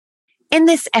In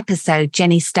this episode,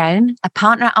 Jenny Stone, a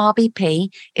partner at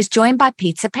RBP, is joined by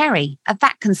Peter Perry, a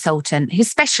VAT consultant who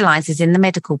specialises in the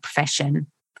medical profession.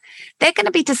 They're going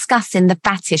to be discussing the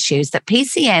VAT issues that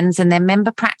PCNs and their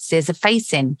member practices are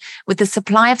facing with the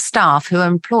supply of staff who are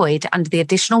employed under the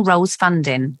additional roles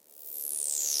funding.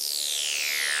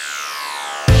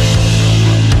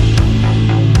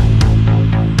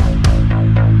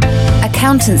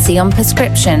 Accountancy on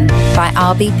Prescription by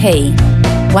RBP,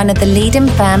 one of the leading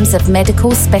firms of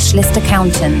medical specialist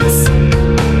accountants.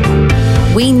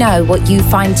 We know what you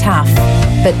find tough,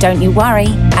 but don't you worry,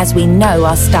 as we know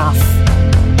our stuff.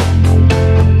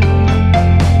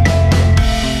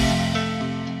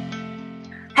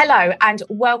 Hello and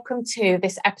welcome to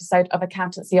this episode of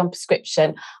Accountancy on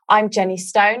Prescription. I'm Jenny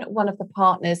Stone, one of the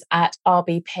partners at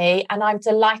RBP, and I'm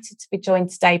delighted to be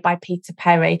joined today by Peter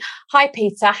Perry. Hi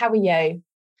Peter, how are you?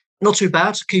 Not too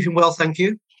bad, keeping well, thank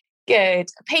you. Good.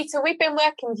 Peter, we've been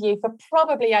working with you for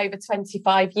probably over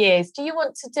 25 years. Do you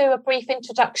want to do a brief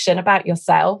introduction about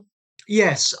yourself?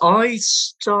 Yes, I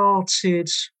started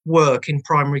work in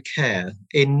primary care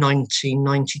in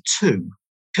 1992.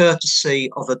 Courtesy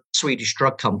of a Swedish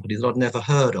drug company that I'd never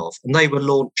heard of. And they were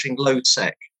launching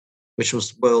Losec, which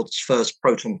was the world's first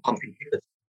proton pump inhibitor.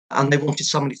 And they wanted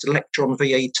somebody to lecture on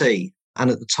VAT. And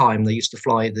at the time, they used to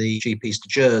fly the GPs to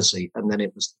Jersey, and then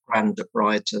it was the Grand at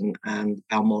Brighton and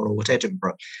Balmoral at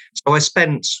Edinburgh. So I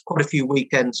spent quite a few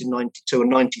weekends in 92 and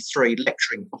 93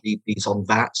 lecturing GPs on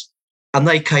VAT. And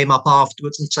they came up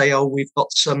afterwards and say, oh, we've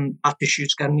got some VAT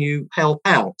issues, can you help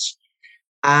out?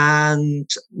 And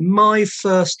my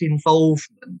first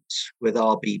involvement with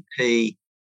RBP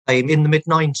came in the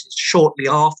mid-90s, shortly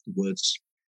afterwards.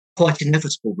 Quite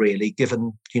inevitable, really,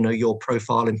 given, your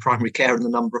profile in primary care and the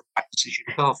number of practices you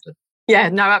look after. Yeah,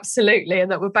 no, absolutely. And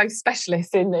that we're both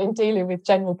specialists in dealing with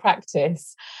general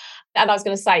practice. And I was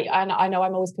going to say, and I know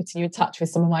I'm always putting you in touch with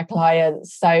some of my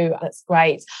clients, so that's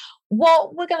great.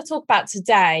 What we're going to talk about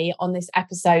today on this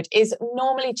episode is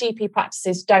normally GP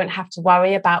practices don't have to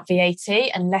worry about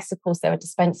VAT unless, of course, they're a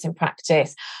dispensing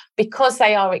practice because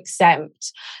they are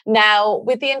exempt. Now,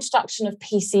 with the introduction of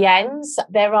PCNs,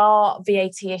 there are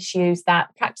VAT issues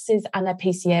that practices and their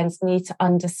PCNs need to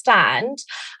understand.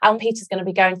 And Peter's going to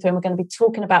be going through and we're going to be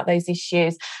talking about those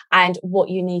issues and what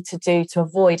you need to do to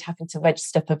avoid having to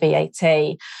register for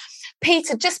VAT.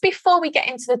 Peter, just before we get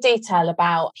into the detail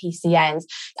about PCNs,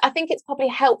 I think it's probably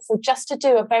helpful just to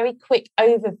do a very quick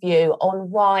overview on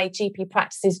why GP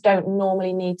practices don't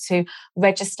normally need to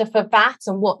register for VAT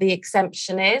and what the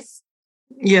exemption is.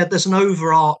 Yeah, there's an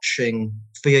overarching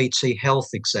VAT health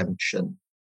exemption,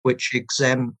 which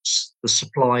exempts the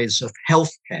supplies of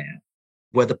healthcare,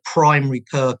 where the primary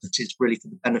purpose is really for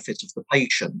the benefit of the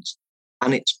patient,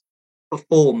 and it's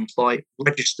performed by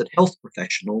registered health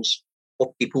professionals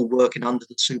or people working under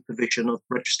the supervision of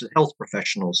registered health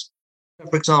professionals.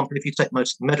 For example, if you take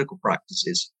most of the medical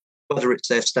practices, whether it's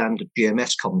their standard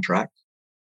GMS contract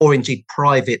or indeed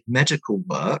private medical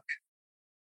work,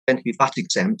 tend to be VAT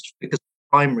exempt because the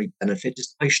primary benefit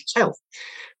is the patient's health.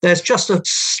 There's just a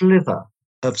sliver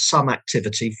of some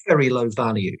activity, very low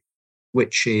value,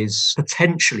 which is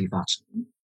potentially VAT,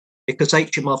 because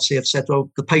HMRC have said,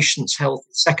 oh, the patient's health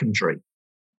is secondary.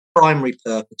 Primary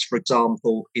purpose, for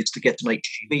example, is to get an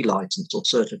HGV license or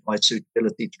certified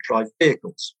suitability to drive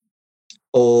vehicles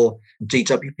or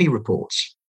DWP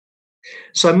reports.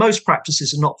 So most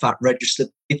practices are not VAT registered.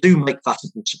 They do make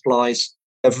VATable supplies.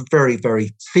 They're a very,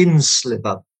 very thin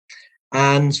sliver.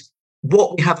 And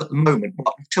what we have at the moment,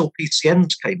 until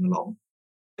PCNs came along,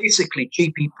 basically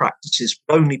GP practices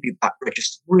would only be VAT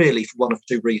registered really for one of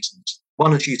two reasons.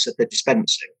 One, as you said, they're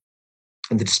dispensing,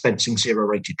 and they're dispensing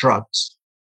zero-rated drugs.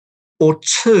 Or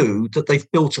two, that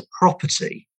they've built a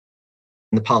property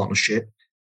in the partnership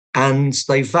and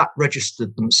they've VAT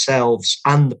registered themselves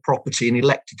and the property and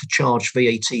elected to charge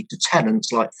VAT to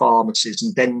tenants like pharmacies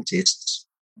and dentists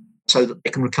so that they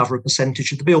can recover a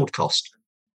percentage of the build cost.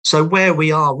 So where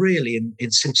we are really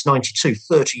in since 92,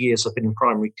 30 years I've been in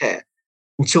primary care,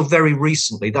 until very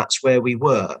recently, that's where we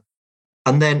were.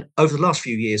 And then over the last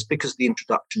few years, because of the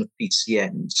introduction of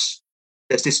PCNs,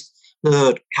 there's this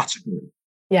third category.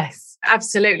 Yes,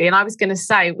 absolutely. And I was going to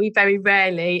say, we very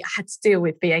rarely had to deal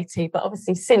with VAT, but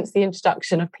obviously since the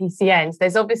introduction of PCNs,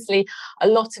 there's obviously a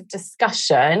lot of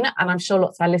discussion, and I'm sure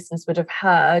lots of our listeners would have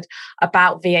heard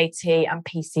about VAT and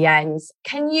PCNs.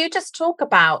 Can you just talk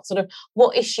about sort of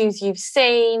what issues you've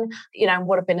seen, and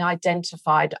what have been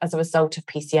identified as a result of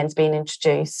PCNs being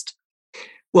introduced?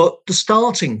 Well, the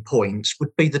starting point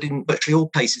would be that in virtually all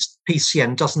cases,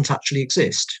 PCN doesn't actually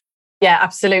exist. Yeah,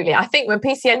 absolutely. I think when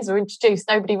PCNs were introduced,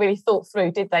 nobody really thought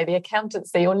through, did they, the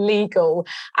accountancy or legal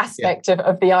aspect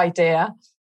of the idea?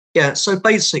 Yeah, so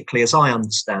basically, as I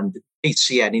understand it,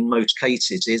 PCN in most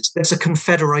cases is there's a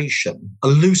confederation, a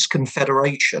loose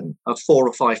confederation of 4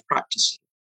 or 5 practices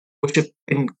which have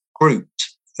been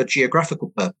grouped for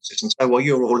geographical purposes. And so, well,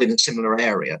 you're all in a similar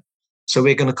area, so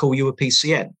we're going to call you a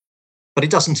PCN. But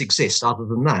it doesn't exist other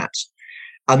than that.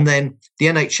 And then the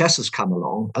NHS has come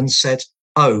along and said,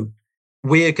 oh,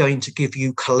 we're going to give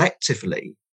you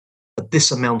collectively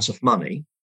this amount of money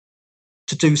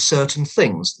to do certain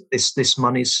things that this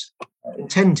money's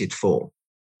intended for.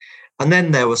 And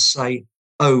then they will say,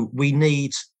 oh, we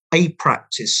need a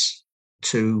practice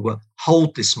to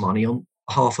hold this money on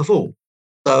behalf of all.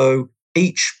 So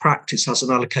each practice has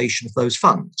an allocation of those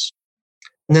funds.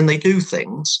 And then they do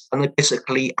things and they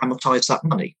basically amortize that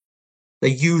money. They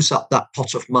use up that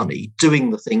pot of money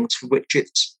doing the things for which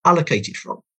it's allocated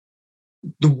from.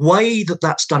 The way that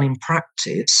that's done in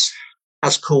practice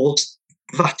has caused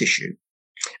VAT issue.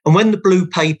 And when the blue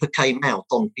paper came out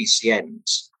on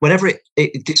PCNs, whenever it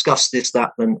discussed this,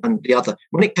 that, and the other,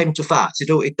 when it came to VAT,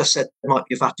 it just said there might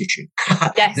be a VAT issue.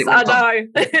 Yes, I know.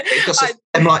 It just said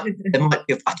there might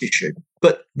be a VAT issue.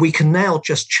 But we can now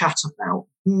just chat about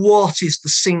what is the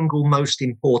single most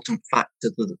important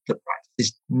factor that the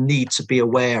practices need to be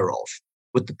aware of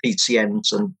with the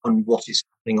PCNs and what is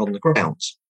happening on the ground.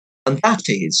 And that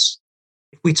is,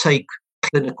 if we take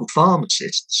clinical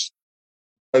pharmacists,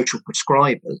 social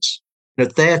prescribers,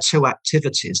 they're 2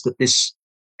 activities that this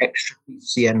extra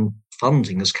PCN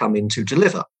funding has come in to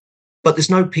deliver. But there's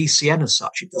no PCN as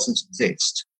such, it doesn't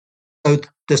exist. So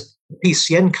the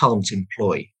PCN can't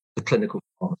employ the clinical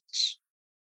pharmacists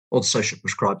or the social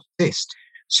prescribers exist.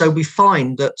 So we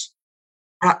find that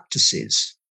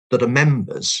practices that are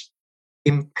members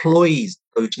employ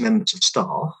those members of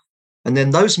staff, and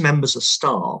then those members of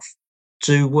staff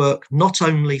do work not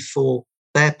only for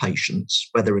their patients,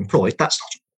 where they're employed, that's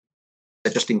not a problem.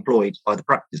 They're just employed by the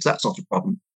practice, that's not a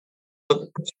problem. But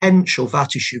the potential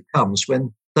VAT issue comes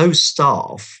when those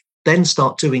staff then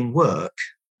start doing work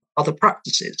for other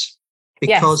practices,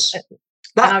 because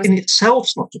that in itself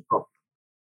is not a problem,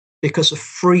 because a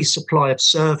free supply of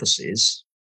services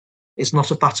is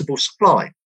not a VATable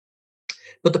supply.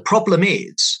 But the problem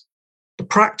is the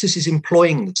practice is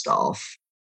employing the staff,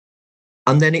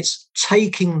 and then it's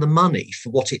taking the money for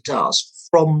what it does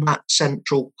from that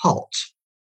central pot.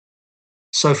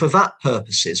 So for that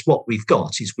purposes, what we've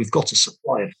got a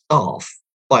supply of staff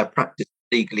by a practice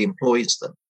that legally employs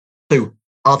them to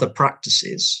other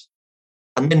practices.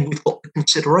 And then we've got the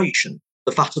consideration,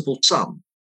 the VATable sum.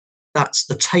 That's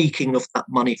the taking of that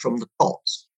money from the pot.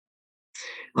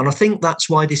 And I think that's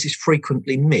why this is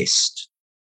frequently missed,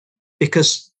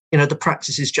 because, the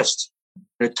practice is just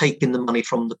taking the money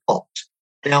from the pot.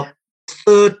 Now, the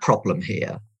third problem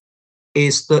here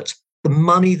is that the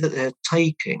money that they're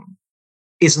taking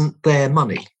isn't their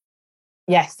money.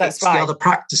 Yes, that's right. It's the other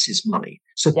practice's money.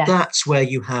 So that's where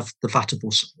you have the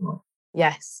VATable supply.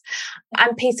 Yes.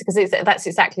 And Peter, because that's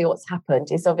exactly what's happened,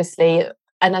 is obviously,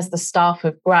 and as the staff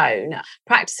have grown,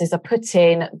 practices are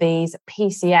putting these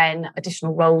PCN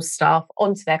additional roles staff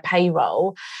onto their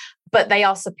payroll, but they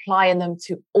are supplying them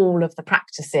to all of the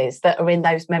practices that are in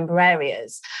those member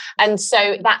areas. And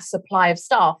so that supply of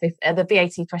staff, if the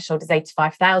VAT threshold is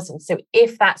 85,000, so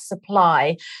if that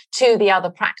supply to the other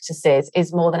practices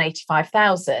is more than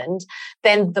 85,000,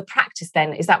 then the practice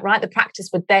then, is that right? The practice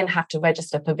would then have to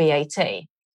register for VAT.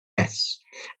 Yes.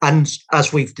 And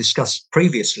as we've discussed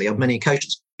previously on many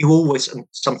occasions, and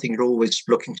something you're always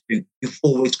looking to do, you've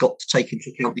always got to take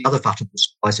into account the other VATable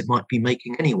supplies it might be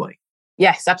making anyway.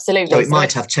 Yes, absolutely. So it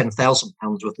might have £10,000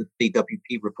 worth of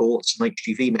DWP reports and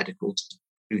HGV medicals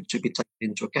to be taken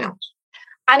into account.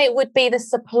 And it would be the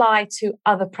supply to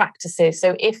other practices.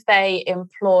 So if they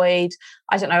employed,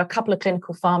 I don't know, a couple of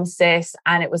clinical pharmacists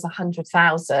and it was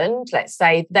 100,000, let's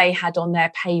say they had on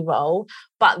their payroll,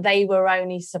 but they were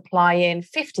only supplying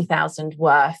 50,000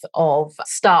 worth of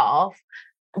staff,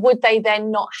 would they then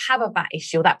not have a VAT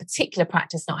issue, or that particular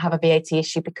practice not have a VAT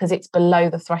issue because it's below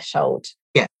the threshold?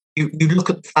 Yeah, you look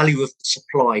at the value of the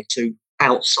supply to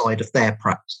outside of their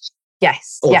practice.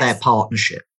 Yes. Or their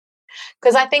partnership.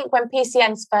 Because I think when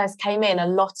PCNs first came in, a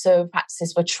lot of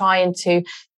practices were trying to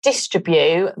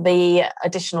distribute the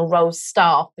additional roles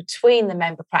staff between the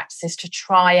member practices to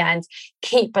try and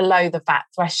keep below the VAT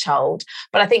threshold.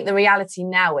 But I think the reality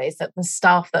now is that the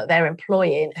staff that they're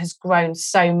employing has grown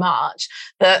so much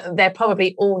that they're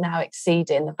probably all now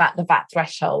exceeding the VAT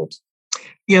threshold.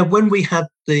 Yeah, when we had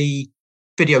the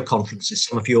video conferences,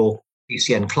 some of your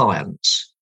PCN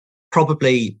clients,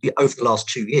 probably over the last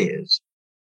 2 years,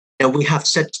 we have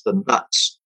said to them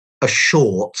that's a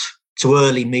short to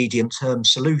early medium-term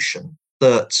solution,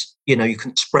 that, you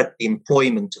can spread the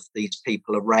employment of these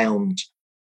people around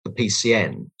the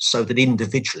PCN so that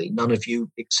individually none of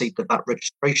you exceed the VAT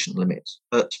registration limit.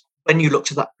 But when you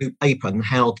looked at that blue paper and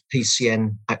how the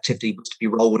PCN activity was to be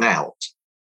rolled out,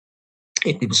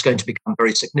 it was going to become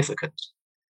very significant.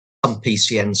 Some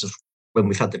PCNs, when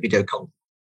we've had the video conference,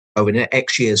 in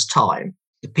X years' time,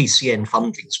 the PCN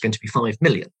funding is going to be 5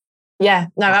 million. Yeah,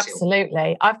 no,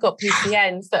 absolutely. I've got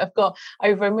PCNs that have got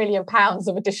over £1 million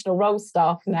of additional role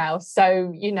staff now.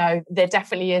 So, there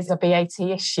definitely is a VAT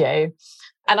issue.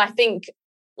 And I think,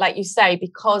 like you say,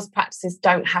 because practices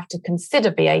don't have to consider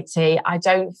VAT, I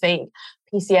don't think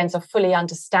PCNs are fully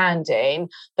understanding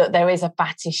that there is a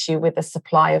VAT issue with the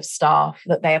supply of staff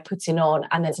that they are putting on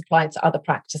and then supplying to other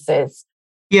practices.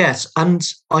 Yes, and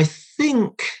I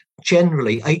think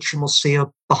generally HMRC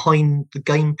are behind the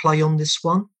gameplay on this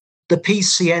one. The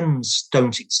PCNs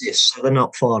don't exist, so they're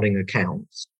not filing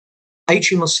accounts.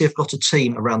 HMRC have got a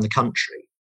team around the country,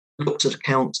 looked at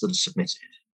accounts that are submitted,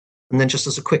 and then just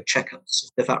as a quick check-up, see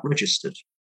if they're VAT registered.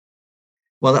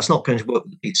 Well, that's not going to work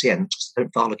with the PCNs because they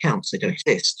don't file accounts, they don't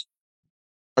exist.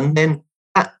 And then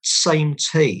that same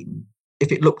team, if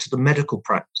it looked at the medical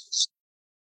practice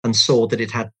and saw that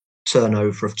it had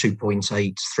turnover of 2.8,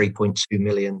 3.2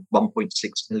 million,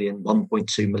 1.6 million,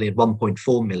 1.2 million,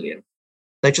 1.4 million,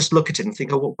 they just look at it and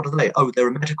think, oh, what are they? Oh, they're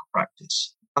a medical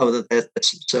practice. Oh, their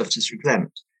services are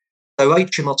exempt. So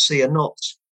HMRC are not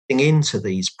looking into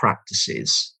these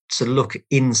practices to look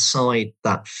inside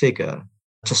that figure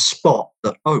to spot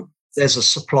that, oh, there's a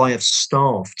supply of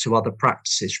staff to other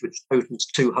practices which totals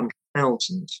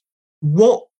 200,000.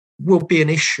 What will be an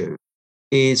issue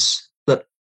is that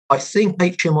I think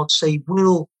HMRC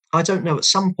will, I don't know, at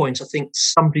some point I think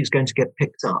somebody's going to get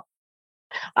picked up.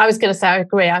 I was going to say, I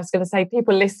agree. I was going to say,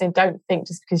 people listening, don't think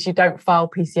just because you don't file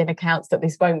PCN accounts that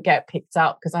this won't get picked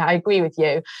up, because I agree with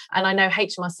you. And I know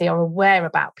HMRC are aware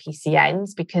about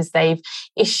PCNs because they've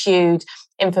issued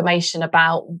information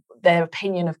about their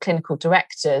opinion of clinical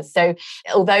directors. So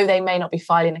although they may not be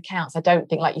filing accounts, I don't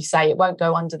think, like you say, it won't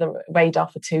go under the radar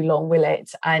for too long, will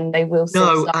it? And they will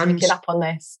start picking up on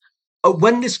this.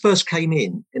 When this first came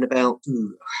in about,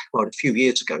 a few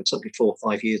years ago, something 4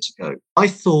 or 5 years ago, I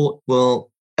thought,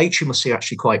 well, HMRC are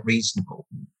actually quite reasonable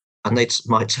and they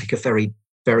might take a very,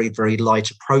 very, very light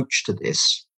approach to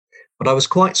this. But I was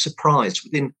quite surprised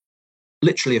within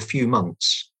literally a few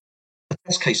months, a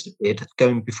test case appeared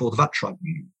going before the VAT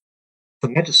tribunal for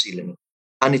Medici Limited,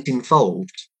 and it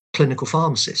involved clinical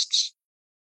pharmacists.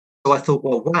 So I thought,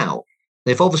 well, wow,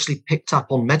 they've obviously picked up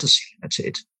on Medici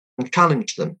Limited and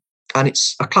challenged them. And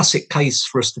it's a classic case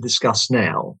for us to discuss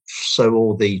now, so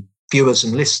all the viewers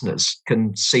and listeners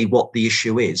can see what the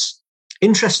issue is.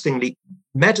 Interestingly,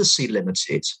 Medici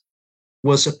Limited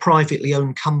was a privately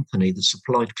owned company that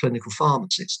supplied clinical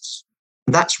pharmacists.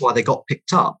 And that's why they got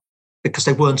picked up, because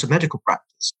they weren't a medical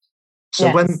practice. So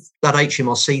yes, when that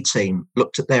HMRC team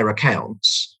looked at their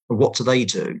accounts, and what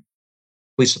do?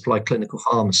 We supply clinical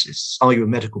pharmacists. Are you a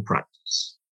medical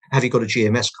practice? Have you got a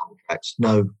GMS contract?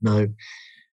 No.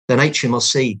 Then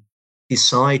HMRC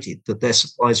decided that their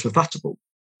supplies were VATable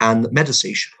and that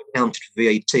Medici should have accounted for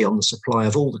VAT on the supply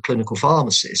of all the clinical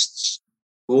pharmacists,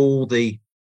 all the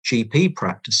GP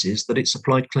practices that it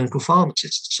supplied clinical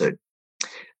pharmacists to.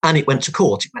 And it went to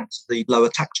court. It went to the lower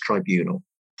tax tribunal.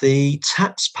 The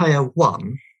taxpayer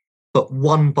won, but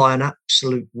won by an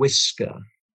absolute whisker.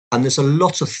 And there's a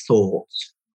lot of thought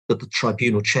that the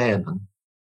tribunal chairman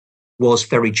was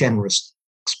very generous to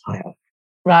the taxpayer.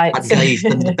 Right. And gave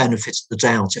them the benefit of the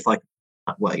doubt, if I can put it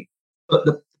that way. But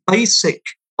the basic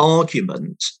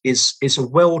argument is a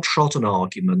well-trodden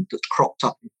argument that's cropped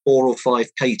up in 4 or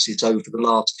 5 cases over the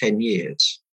last 10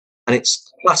 years. And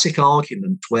it's a classic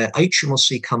argument where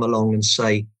HMRC come along and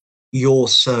say, your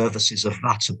services are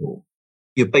VATable.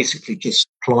 You're basically just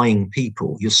supplying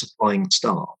people, you're supplying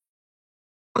staff.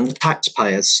 And the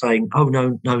taxpayers saying, oh,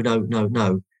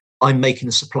 no. I'm making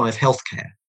a supply of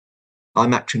healthcare.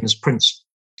 I'm acting as principal.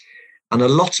 And a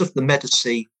lot of the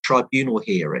Medici tribunal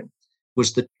hearing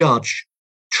was the judge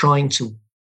trying to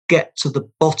get to the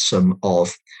bottom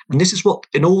of, and this is what,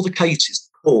 in all the cases,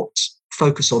 the courts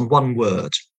focus on one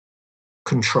word,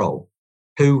 control.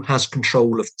 Who has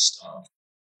control of the staff?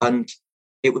 And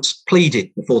it was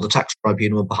pleaded before the tax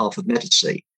tribunal on behalf of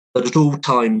Medici that at all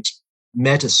times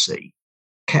Medici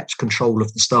kept control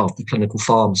of the staff, the clinical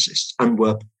pharmacists, and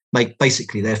were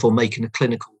basically therefore making a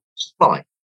clinical supply,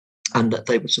 and that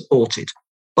they were supported.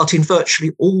 But in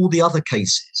virtually all the other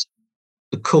cases,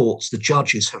 the courts, the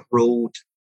judges have ruled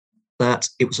that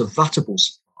it was a VATable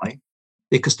supply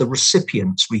because the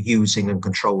recipients were using and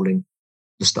controlling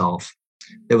the staff.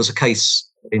 There was a case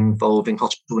involving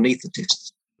hospital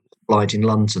anaesthetists applied in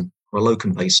London on a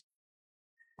locum basis,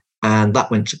 and that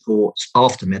went to court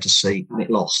after Medici, and it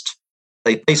lost.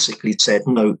 They basically said,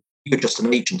 no, you're just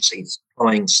an agency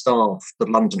supplying staff to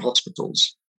London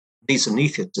hospitals. These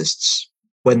anaesthetists,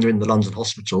 when they're in the London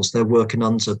hospitals, they're working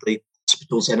under the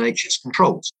hospital's NHS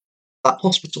controls. That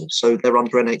hospital, so they're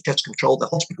under NHS control, they're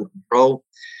hospital control,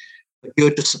 but you're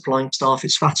just supplying staff,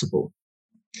 it's fatable.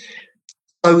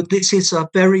 So this is a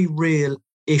very real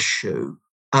issue.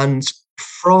 And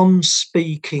from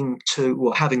speaking to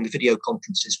or having the video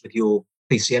conferences with your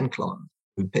PCN client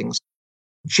groupings,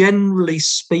 generally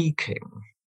speaking,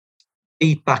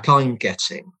 feedback I'm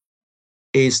getting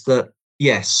is that,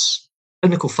 yes,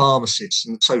 clinical pharmacists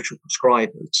and social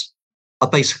prescribers are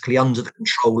basically under the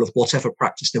control of whatever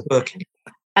practice they're working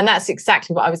in. And that's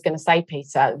exactly what I was going to say,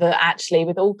 Peter, that actually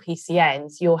with all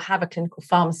PCNs, you'll have a clinical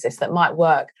pharmacist that might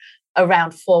work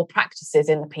around 4 practices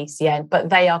in the PCN, but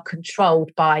they are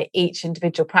controlled by each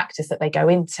individual practice that they go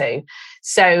into.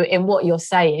 So in what you're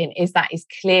saying is that is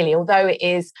clearly, although it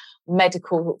is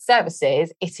medical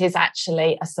services, it is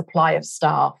actually a supply of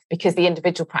staff because the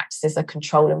individual practices are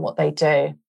controlling what they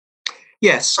do.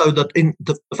 Yes, so that in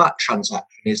the VAT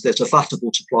transaction is there's a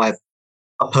VATable supply of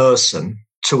a person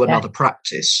to another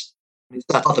practice. It's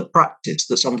that other practice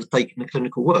that's undertaking the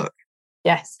clinical work.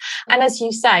 Yes. And as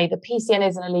you say, the PCN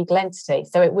isn't a legal entity.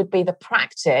 So it would be the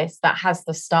practice that has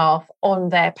the staff on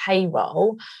their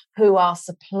payroll who are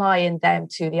supplying them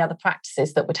to the other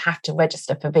practices that would have to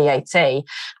register for VAT.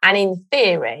 And in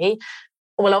theory,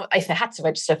 well, if they had to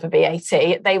register for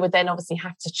VAT, they would then obviously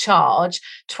have to charge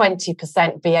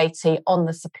 20% VAT on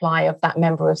the supply of that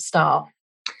member of staff.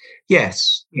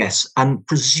 Yes. And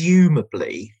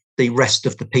presumably the rest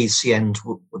of the PCNs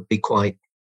would be quite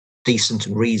decent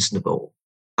and reasonable.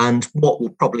 And what will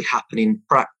probably happen in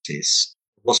practice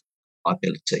was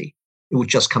liability. It would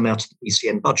just come out of the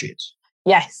PCN budget.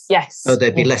 Yes. So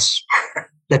there'd be less,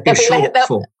 there'd be a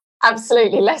shortfall.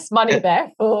 Absolutely, less money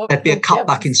there. There'd be a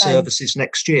cutback in services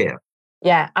next year.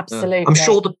 Yeah, absolutely. I'm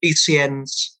sure the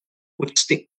PCNs would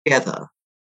stick together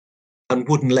and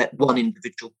wouldn't let one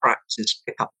individual practice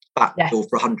pick up the backdoor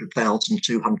for 100,000,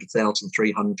 200,000,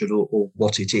 300 or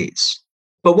what it is.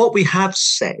 But what we have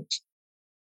said,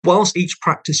 whilst each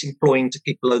practice employing to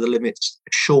keep below the limits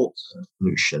a short-term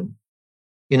solution,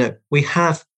 we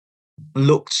have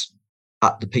looked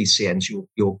at the PCNs,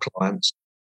 your clients,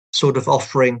 sort of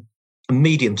offering a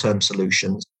medium-term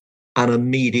solutions and a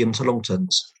medium to long-term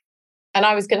solution. And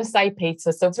I was going to say,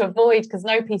 Peter, so to avoid, because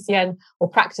no PCN or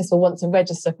practice will want to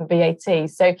register for VAT.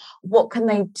 So what can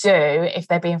they do if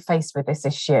they're being faced with this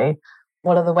issue?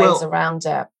 What are the ways around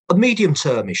it? A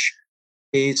medium-term issue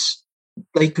is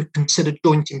they could consider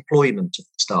joint employment of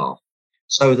the staff,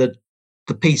 so that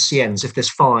the PCNs, if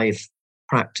there's 5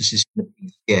 practices in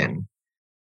the PCN,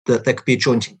 that there could be a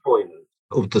joint employment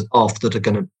of the staff that are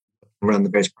going to around the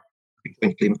various practices be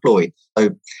jointly employed. So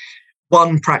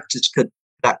one practice could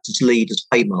act as lead as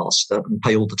paymaster and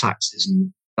pay all the taxes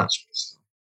and that sort of stuff.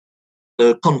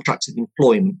 The contract of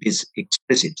employment is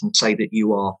explicit and say that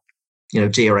you are,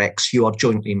 dear X, you are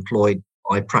jointly employed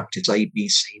by practice A, B,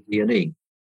 C, D, and E.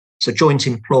 So joint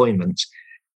employment.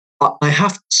 But I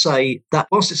have to say that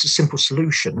whilst it's a simple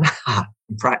solution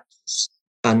in practice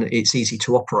and it's easy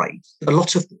to operate, a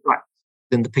lot of the practice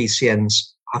in the PCNs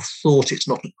have thought it's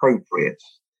not appropriate.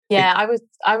 Yeah,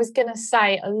 I was going to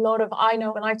say I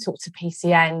know when I talk to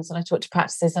PCNs and I talk to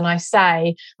practices and I say,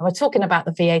 and we're talking about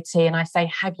the VAT and I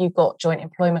say, have you got joint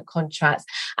employment contracts?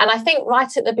 And I think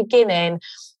right at the beginning,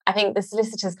 I think the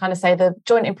solicitors kind of say the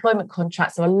joint employment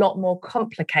contracts are a lot more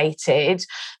complicated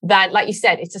than, like you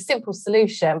said, it's a simple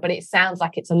solution, but it sounds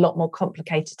like it's a lot more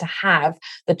complicated to have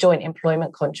the joint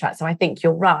employment contract. So I think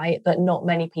you're right that not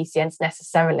many PCNs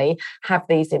necessarily have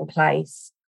these in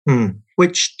place.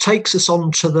 Which takes us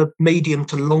on to the medium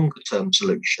to longer term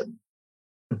solution,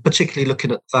 particularly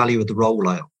looking at the value of the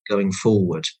rollout going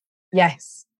forward.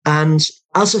 Yes. And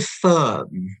as a firm,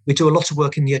 we do a lot of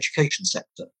work in the education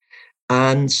sector.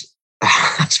 And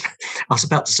I was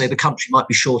about to say the country might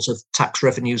be short of tax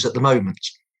revenues at the moment.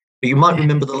 But you might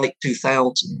remember the late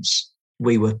 2000s,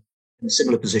 we were in a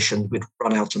similar position, we'd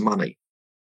run out of money.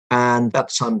 And at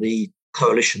the time, the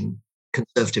coalition,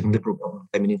 Conservative and Liberal government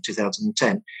came in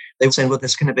 2010, they were saying, well,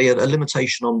 there's going to be a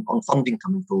limitation on funding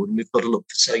coming forward and we've got to look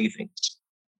for savings.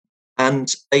 And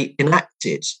they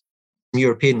enacted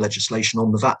European legislation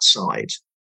on the VAT side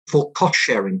for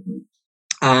cost-sharing groups.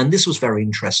 And this was very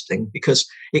interesting because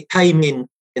it came in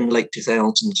the late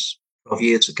 2000s, 12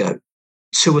 years ago,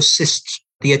 to assist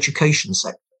the education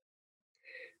sector.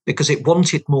 because it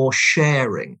wanted more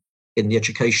sharing in the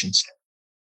education sector.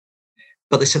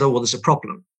 But they said, oh, well, there's a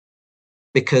problem,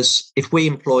 because if we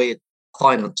employ a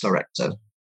finance director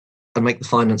and make the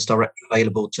finance director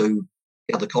available to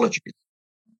the other colleges,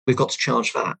 we've got to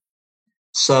charge that.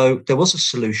 So there was a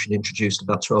solution introduced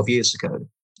about 12 years ago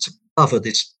to cover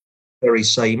this very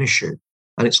same issue,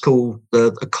 and it's called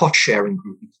the cost sharing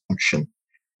group exemption.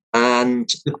 And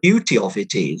the beauty of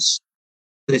it is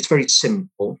that it's very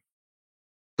simple.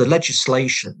 The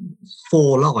legislation is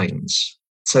 4 lines,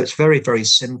 so it's very, very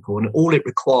simple, and all it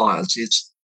requires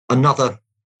is another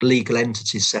legal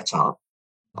entity set up.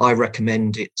 I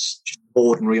recommend it's just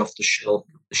ordinary off-the-shelf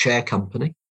share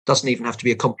company. Doesn't even have to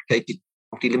be a complicated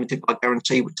property limited by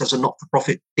guarantee, which has a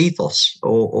not-for-profit ethos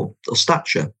or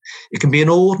stature. It can be an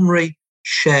ordinary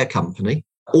share company.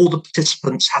 All the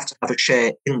participants have to have a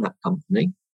share in that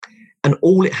company, and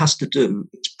all it has to do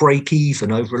is break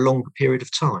even over a longer period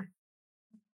of time.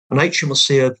 And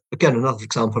HMRC, again, another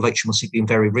example of HMRC being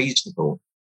very reasonable.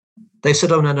 They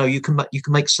said, oh, no, you can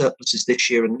make surpluses this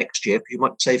year and next year, but you might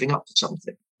be saving up for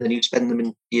something. Then you spend them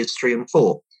in years 3 and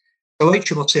 4. So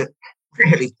HMRC are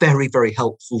really very, very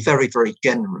helpful, very, very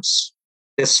generous.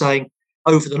 They're saying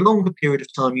over the longer period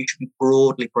of time, you should be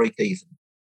broadly break even.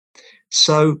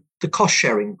 So the cost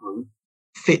sharing group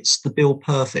fits the bill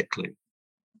perfectly.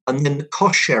 And then the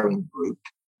cost sharing group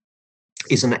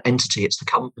is an entity, it's the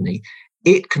company.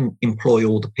 It can employ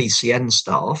all the PCN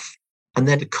staff, and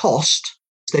then the cost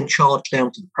is then charged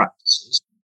down to the practices.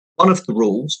 One of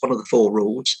the 4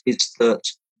 rules is that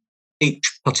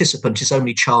each participant is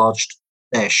only charged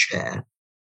their share,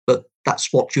 but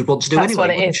that's what you'd want to do that's anyway.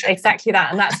 That's what it is, exactly that,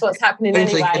 and that's what's happening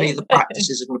anyway. I don't think any of the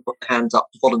practices are going to put their hands up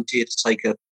to volunteer to take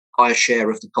a higher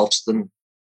share of the cost than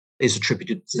is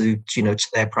attributed to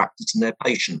their practice and their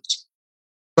patients.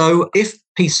 So if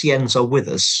PCNs are with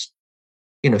us,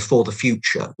 for the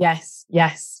future.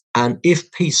 Yes. And if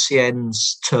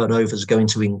PCNs turnover is going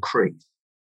to increase,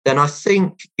 then I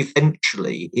think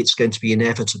eventually it's going to be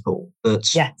inevitable that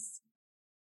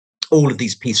all of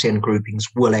these PCN groupings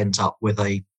will end up with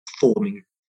a forming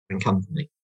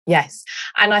company. Yes.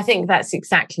 And I think that's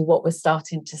exactly what we're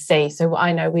starting to see. So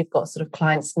I know we've got sort of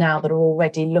clients now that are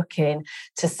already looking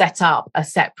to set up a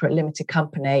separate limited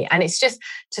company. And it's just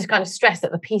to kind of stress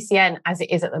that the PCN, as it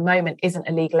is at the moment, isn't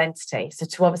a legal entity. So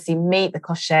to obviously meet the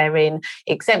cost sharing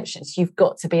exemptions, you've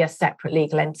got to be a separate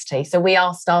legal entity. So we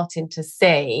are starting to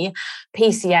see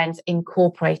PCNs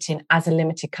incorporating as a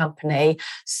limited company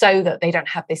so that they don't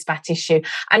have this VAT issue.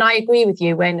 And I agree with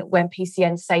you when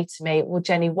PCNs say to me, well,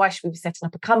 Jenny, why should we be setting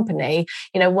up a company?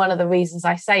 One of the reasons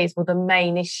I say is, well, the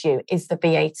main issue is the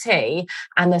VAT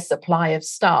and the supply of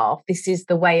staff. This is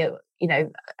the way, a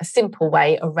simple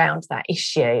way around that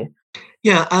issue.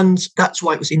 Yeah, and that's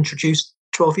why it was introduced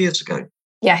 12 years ago.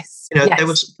 Yes. There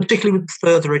was, particularly with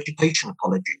further education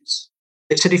colleges,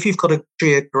 it said if you've got a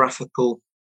geographical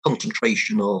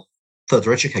concentration of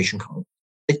further education colleges,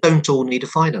 they don't all need a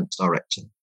finance director.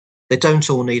 They don't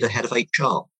all need a head of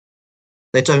HR.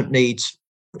 They don't need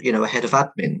a head of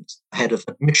admin, a head of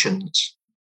admissions.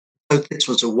 So this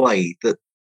was a way that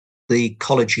the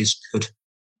colleges could,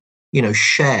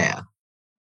 share,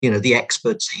 the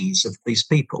expertise of these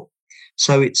people.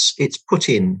 So it's put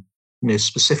in,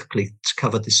 specifically to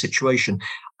cover this situation.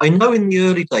 I know in the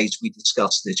early days we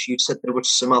discussed this. You said there were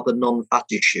some other non-VAT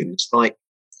issues like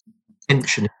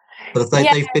pension. But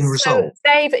they've been resolved.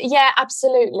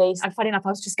 Absolutely. And funny enough, I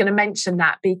was just going to mention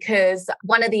that because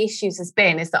one of the issues is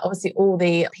that obviously all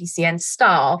the PCN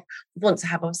staff want to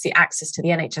have obviously access to the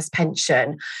NHS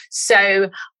pension. So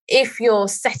if you're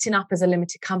setting up as a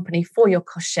limited company for your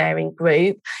cost sharing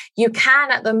group, you can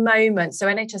at the moment, so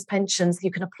NHS pensions,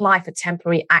 you can apply for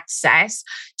temporary access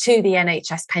to the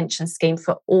NHS pension scheme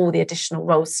for all the additional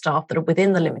role staff that are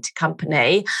within the limited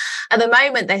company. At the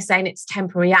moment, they're saying it's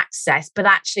temporary access, but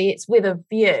actually it's with a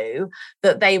view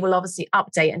that they will obviously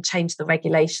update and change the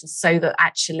regulations so that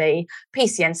actually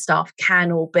PCN staff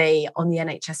can all be on the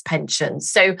NHS pension.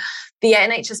 So the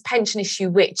NHS pension issue,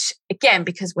 which again,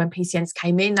 because when PCNs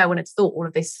came in, no one had thought all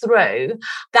of this through,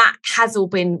 that has all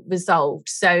been resolved.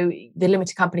 So the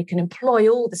limited company can employ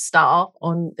all the staff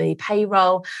on the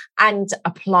payroll and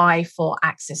apply for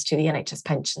access to the NHS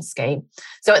pension scheme.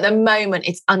 So at the moment,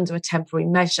 it's under a temporary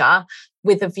measure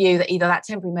with a view that either that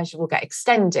temporary measure will get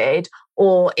extended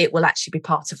or it will actually be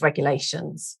part of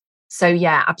regulations. So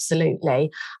yeah, absolutely.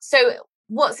 So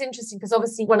what's interesting, because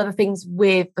obviously one of the things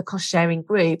with the cost sharing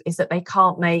group is that they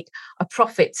can't make a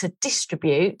profit to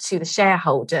distribute to the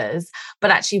shareholders.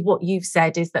 But actually what you've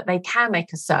said is that they can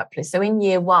make a surplus. So in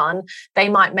year one, they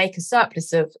might make a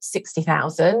surplus of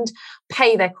 60,000,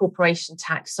 pay their corporation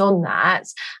tax on that.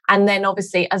 And then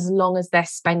obviously, as long as they're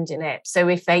spending it. So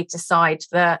if they decide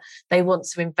that they want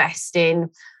to invest in,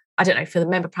 I don't know, for the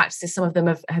member practices, some of them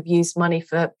have used money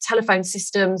for telephone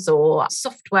systems or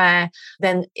software.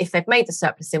 Then if they've made the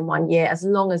surplus in 1 year, as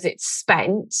long as it's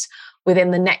spent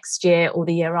within the next year or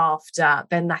the year after,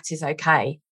 then that is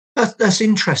okay. That's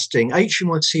interesting.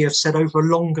 HMRC have said over a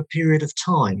longer period of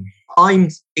time. I'm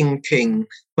thinking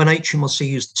when HMRC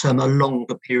used the term a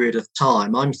longer period of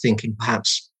time, I'm thinking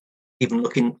perhaps even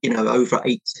looking, over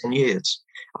 8-10 years.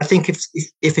 I think if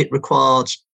it required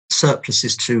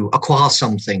surpluses to acquire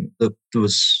something that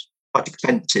was quite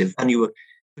expensive, and you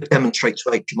could demonstrate to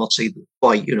HMRC that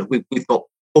why we've got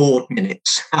board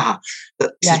minutes that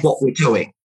this is what we're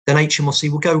doing, then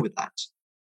HMRC will go with that.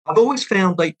 I've always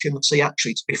found HMRC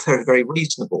actually to be very, very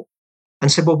reasonable, and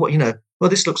said, well,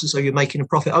 this looks as though you're making a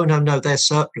profit. Oh no, they're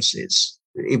surpluses.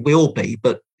 It will be,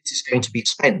 but this is going to be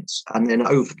spent, and then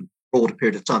over the broader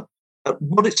period of time.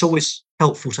 What it's always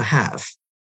helpful to have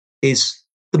is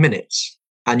the minutes.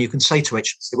 And you can say to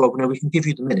HMRC, well, no, we can give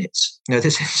you the minutes.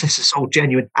 This is all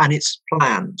genuine and it's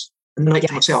planned. And then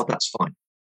HMRC say, oh, that's fine.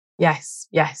 Yes.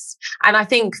 And I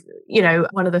think,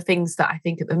 one of the things that I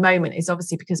think at the moment is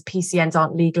obviously because PCNs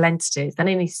aren't legal entities, then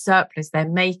any surplus they're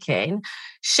making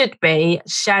should be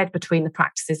shared between the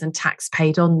practices and tax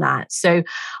paid on that. So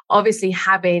obviously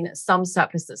having some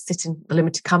surplus that sit in the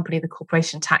limited company, the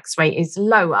corporation tax rate is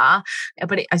lower,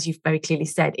 but as you've very clearly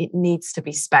said, it needs to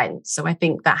be spent. So I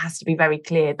think that has to be very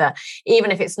clear that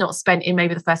even if it's not spent in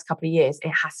maybe the first couple of years,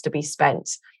 it has to be spent.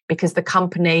 Because the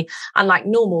company, unlike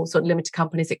normal sort of limited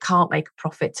companies, it can't make a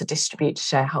profit to distribute to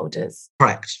shareholders.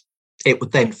 Correct. It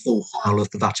would then fall foul of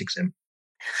the VAT exemption.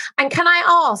 And can I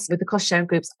ask, with the cost sharing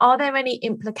groups, are there any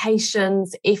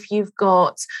implications if you've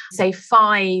got, say,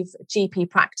 5 GP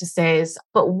practices,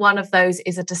 but one of those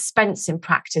is a dispensing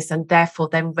practice and therefore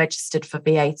then registered for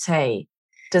VAT?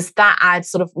 Does that add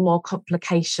sort of more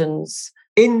complications?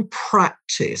 In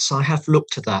practice, I have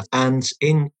looked at that, and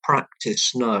in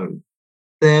practice, no.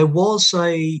 There was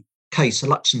a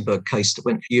Luxembourg case that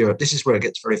went to Europe. This is where it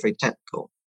gets very, very technical.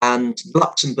 And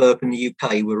Luxembourg and the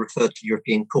UK were referred to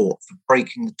European Court for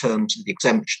breaking the terms of the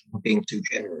exemption and being too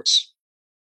generous.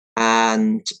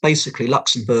 And basically,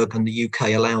 Luxembourg and the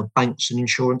UK allowed banks and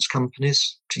insurance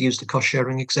companies to use the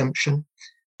cost-sharing exemption.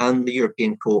 And the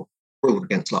European Court ruled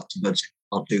against Luxembourg, so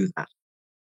you can't do that.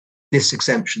 This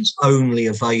exemption's only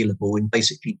available in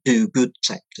basically do-good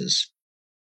sectors,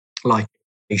 like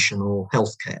or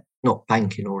healthcare, not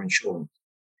banking or insurance.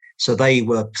 So they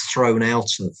were thrown out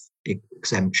of the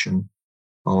exemption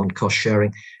on cost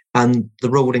sharing. And the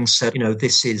ruling said,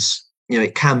 this is,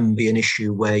 it can be an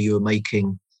issue where you're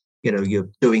making, you're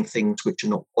doing things which are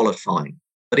not qualifying.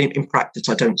 But in practice,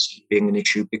 I don't see it being an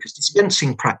issue because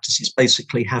dispensing practices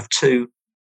basically have two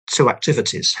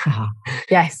activities.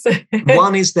 Yes.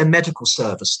 One is their medical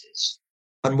services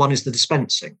and one is the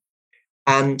dispensing.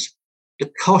 And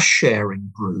the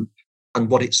cost-sharing group and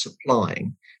what it's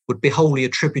supplying would be wholly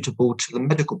attributable to the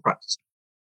medical practice.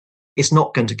 It's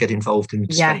not going to get involved in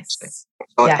dispensing.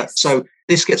 Yes. So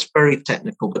this gets very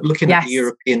technical, but looking at the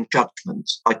European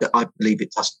judgment, I believe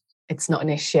it doesn't. It's not an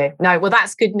issue. No, well,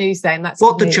 that's good news then. That's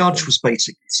what the judge was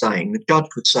basically saying. The judge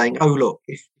was saying, oh, look,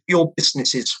 if your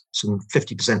business is some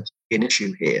 50% an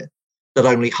issue here, that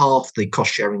only half the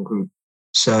cost-sharing group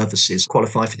services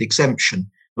qualify for the exemption.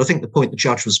 But I think the point the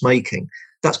judge was making,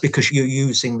 that's because you're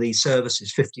using these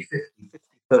services 50-50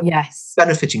 for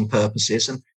benefiting purposes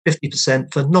and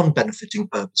 50% for non-benefiting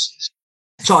purposes.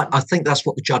 So I think that's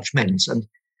what the judge meant. And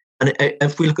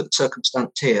if we look at the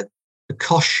circumstance here, the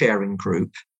cost-sharing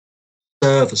group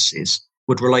services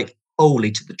would relate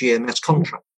wholly to the GMS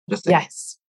contract.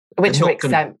 Yes, which are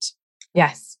exempt.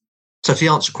 Yes. So to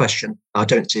answer the question, I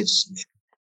don't see it as an issue.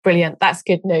 Brilliant. That's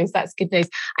good news.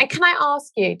 And can I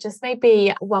ask you just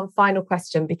maybe one final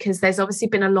question, because there's obviously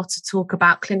been a lot of talk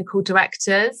about clinical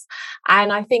directors.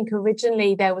 And I think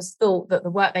originally there was thought that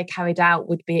the work they carried out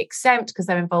would be exempt because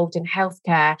they're involved in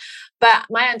healthcare. But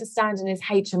my understanding is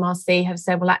HMRC have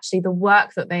said, well, actually the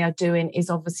work that they are doing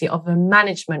is obviously of a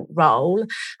management role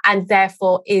and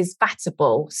therefore is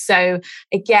VATable. So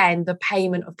again, the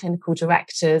payment of clinical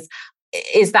directors,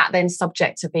 is that then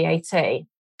subject to VAT?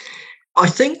 I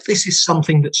think this is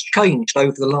something that's changed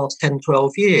over the last 10,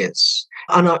 12 years.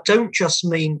 And I don't just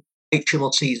mean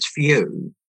HMRC's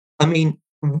view. I mean,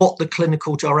 what the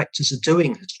clinical directors are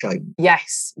doing has changed.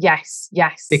 Yes.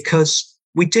 Because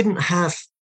we didn't have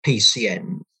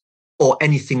PCN or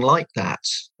anything like that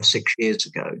 6 years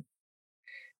ago.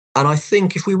 And I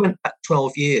think if we went back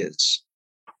 12 years,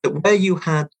 that where you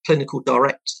had clinical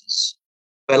directors,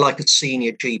 where like a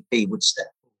senior GP would step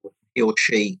forward, he or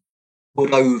she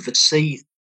would oversee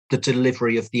the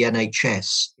delivery of the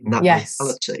NHS in that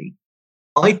modality,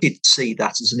 I did see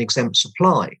that as an exempt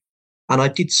supply. And I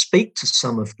did speak to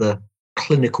some of the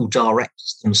clinical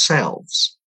directors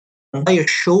themselves, and they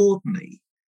assured me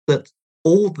that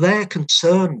all their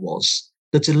concern was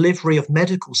the delivery of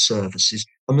medical services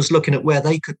and was looking at where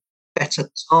they could better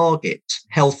target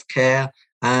healthcare.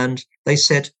 And they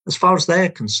said, as far as they're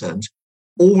concerned,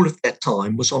 all of their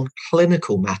time was on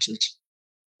clinical matters,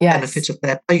 benefit of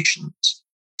their patients.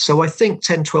 So I think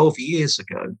 10, 12 years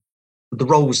ago, the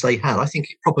roles they had, I think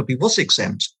it probably was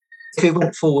exempt. If it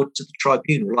went forward to the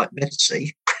tribunal like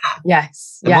Medici, there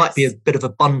might be a bit of a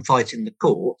bun fight in the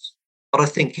court. But I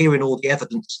think hearing all the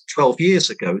evidence 12 years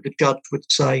ago, the judge would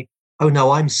say, oh,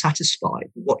 no, I'm satisfied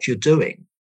that what you're doing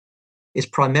is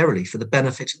primarily for the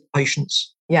benefit of the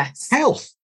patient's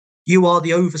health. You are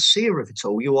the overseer of it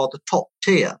all. You are the top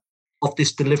tier of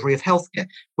this delivery of healthcare.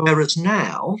 Whereas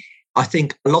now, I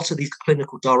think a lot of these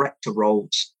clinical director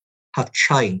roles have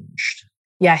changed.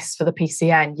 Yes, for the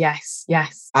PCN, yes.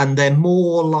 And they're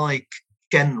more like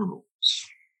generals,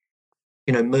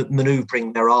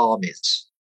 manoeuvring their armies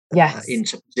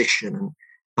into position.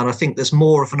 And I think there's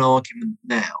more of an argument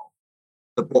now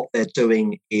that what they're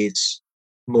doing is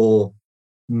more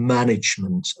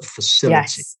management of facility.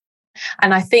 Yes.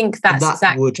 And I think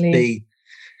that would be,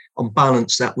 on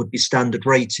balance, that would be standard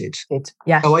rated.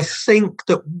 Yeah. So I think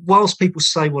that whilst people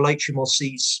say, well,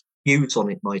 HMRC's views on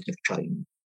it might have changed,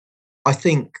 I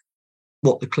think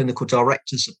what the clinical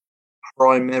directors are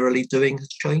primarily doing has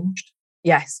changed.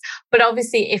 Yes. But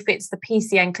obviously, if it's the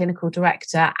PCN clinical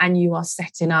director and you are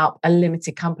setting up a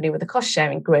limited company with a cost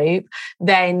sharing group,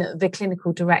 then the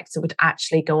clinical director would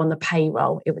actually go on the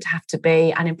payroll. It would have to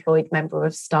be an employed member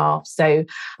of staff. So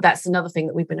that's another thing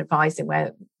that we've been advising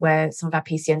where some of our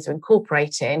PCNs are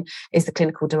incorporating is the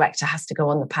clinical director has to go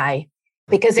on the pay.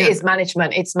 Because it is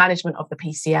management, it's management of the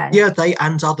PCN. Yeah, they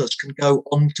and others can go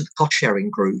onto the cost-sharing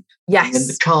group. Yes. And then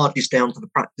the charge is down to the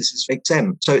practices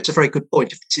exempt. So it's a very good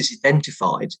point. If this is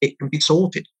identified, it can be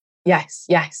sorted. Yes.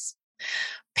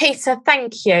 Peter,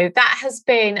 thank you. That has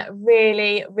been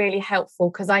really, really helpful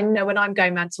because I know when I'm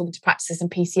going around talking to practices and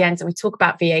PCNs and we talk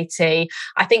about VAT,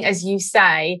 I think, as you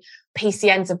say,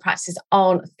 PCNs and practices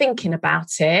aren't thinking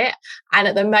about it. And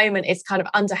at the moment, it's kind of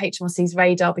under HMRC's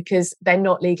radar because they're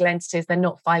not legal entities, they're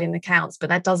not filing accounts. But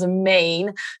that doesn't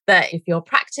mean that if you're a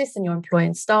practice and you're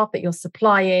employing staff that you're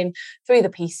supplying through the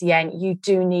PCN, you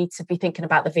do need to be thinking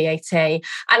about the VAT. And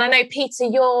I know, Peter,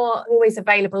 you're always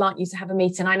available, aren't you, to have a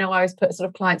meeting? I know I always put sort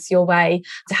of clients your way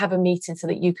to have a meeting so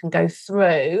that you can go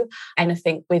through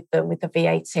anything with them with the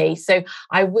VAT. So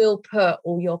I will put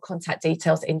all your contact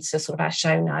details into sort of our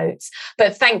show notes.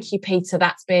 But thank you, Peter.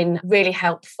 That's been really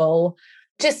helpful.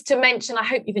 Just to mention, I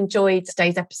hope you've enjoyed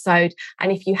today's episode.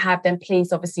 And if you have, then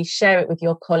please obviously share it with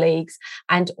your colleagues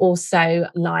and also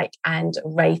like and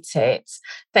rate it.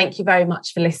 Thank you very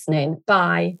much for listening.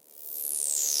 Bye.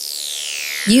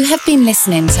 You have been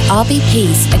listening to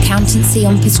RBP's Accountancy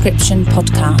on Prescription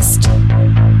podcast.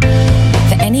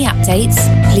 For any updates,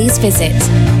 please visit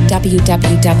www.rbp.co.uk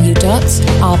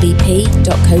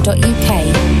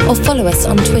or follow us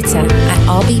on Twitter at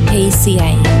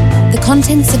rbpca. The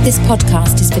contents of this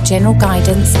podcast is for general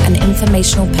guidance and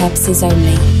informational purposes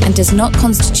only and does not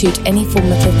constitute any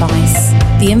form of advice.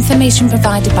 The information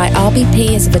provided by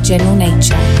RBP is of a general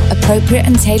nature. Appropriate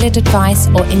and tailored advice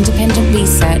or independent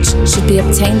research should be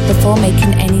obtained before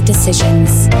making any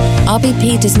decisions.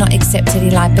 RBP does not accept any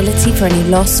liability for any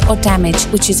loss or damage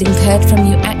which is incurred from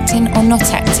you acting or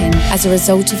not acting as a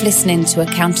result of listening to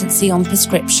Accountancy on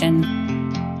Prescription.